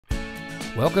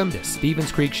Welcome to Stevens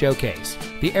Creek Showcase,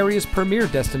 the area's premier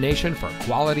destination for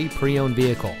quality pre-owned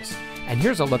vehicles. And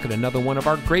here's a look at another one of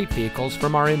our great vehicles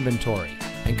from our inventory,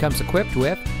 and comes equipped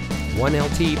with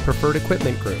 1LT Preferred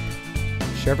Equipment Group,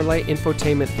 Chevrolet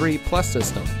Infotainment 3 Plus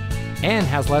system, and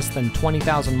has less than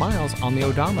 20,000 miles on the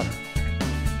odometer.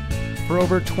 For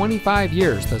over 25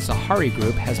 years, the Sahari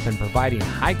Group has been providing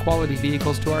high-quality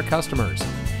vehicles to our customers.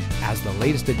 As the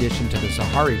latest addition to the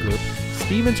Sahari Group,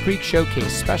 Stevens Creek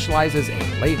Showcase specializes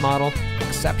in late model,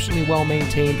 exceptionally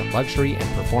well-maintained luxury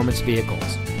and performance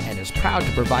vehicles, and is proud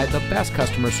to provide the best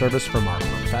customer service from our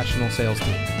professional sales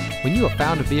team. When you have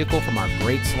found a vehicle from our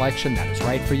great selection that is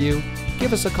right for you,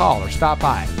 give us a call or stop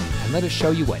by and let us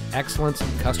show you what excellence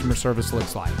in customer service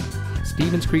looks like.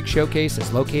 Stevens Creek Showcase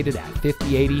is located at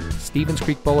 5080 Stevens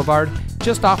Creek Boulevard,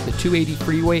 just off the 280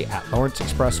 freeway at Lawrence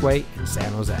Expressway in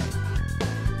San Jose.